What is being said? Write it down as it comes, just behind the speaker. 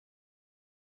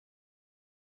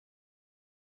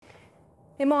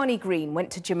Imani Green went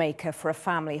to Jamaica for a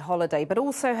family holiday, but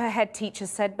also her head teacher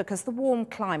said because the warm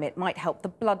climate might help the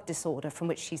blood disorder from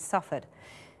which she suffered.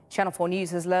 Channel 4 News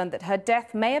has learned that her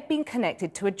death may have been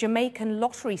connected to a Jamaican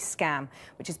lottery scam,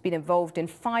 which has been involved in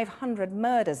 500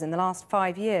 murders in the last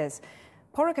 5 years.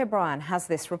 Porrick O'Brien has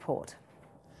this report.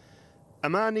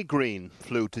 Imani Green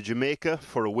flew to Jamaica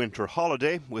for a winter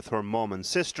holiday with her mum and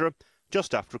sister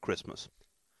just after Christmas.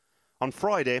 On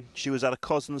Friday, she was at a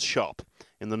cousin's shop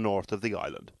in the north of the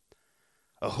island.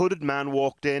 A hooded man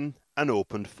walked in and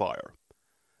opened fire.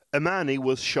 Imani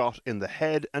was shot in the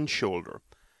head and shoulder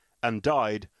and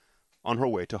died on her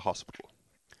way to hospital.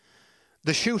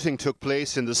 The shooting took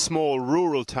place in the small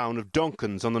rural town of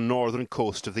Duncans on the northern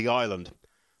coast of the island.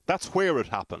 That's where it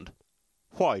happened.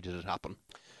 Why did it happen?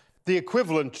 The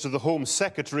equivalent to the Home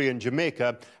Secretary in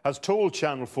Jamaica has told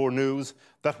Channel 4 News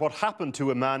that what happened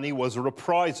to Imani was a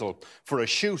reprisal for a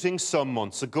shooting some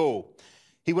months ago.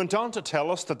 He went on to tell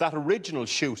us that that original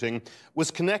shooting was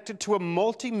connected to a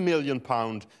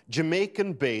multi-million-pound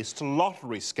Jamaican-based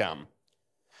lottery scam.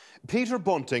 Peter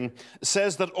Bunting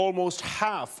says that almost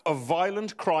half of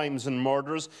violent crimes and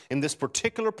murders in this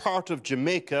particular part of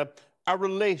Jamaica are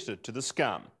related to the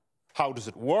scam. How does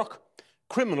it work?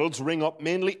 Criminals ring up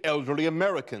mainly elderly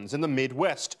Americans in the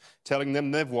Midwest, telling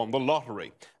them they've won the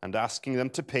lottery and asking them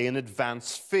to pay an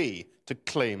advance fee to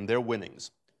claim their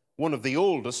winnings. One of the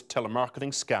oldest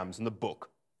telemarketing scams in the book,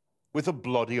 with a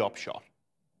bloody upshot.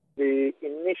 The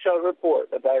initial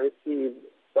report that I received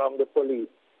from the police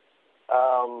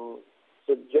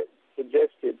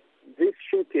suggested this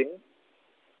shooting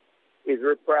is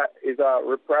a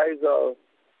reprisal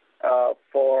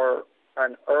for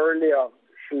an earlier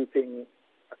shooting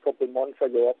a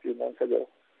few months ago,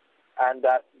 and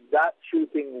that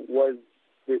shooting was,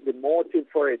 the motive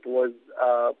for it was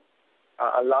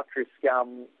a lottery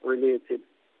scam related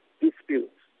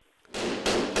dispute.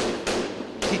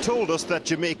 He told us that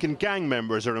Jamaican gang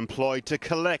members are employed to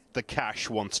collect the cash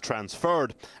once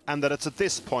transferred, and that it's at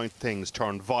this point things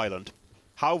turned violent.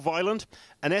 How violent?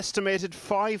 An estimated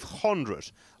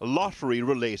 500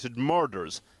 lottery-related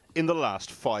murders in the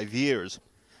last 5 years.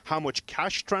 How much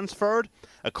cash transferred?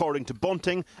 According to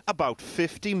Bunting, about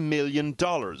 $50 million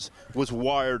was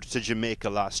wired to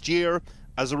Jamaica last year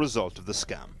as a result of the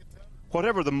scam.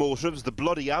 Whatever the motives, the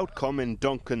bloody outcome in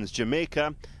Duncan's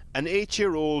Jamaica, an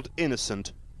 8-year-old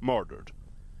innocent murdered.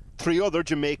 3 other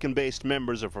Jamaican-based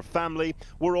members of her family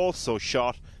were also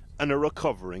shot and are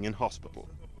recovering in hospital.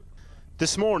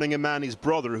 This morning, Imani's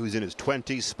brother, who's in his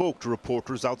 20s, spoke to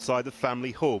reporters outside the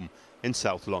family home in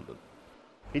South London.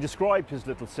 He described his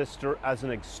little sister as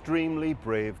an extremely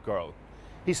brave girl.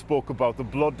 He spoke about the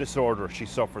blood disorder she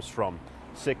suffers from,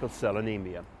 sickle cell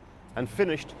anemia, and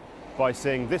finished by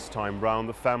saying this time round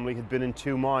the family had been in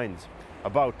 2 minds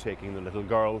about taking the little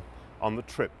girl on the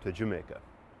trip to Jamaica.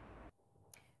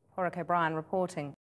 Porrick O'Brien reporting.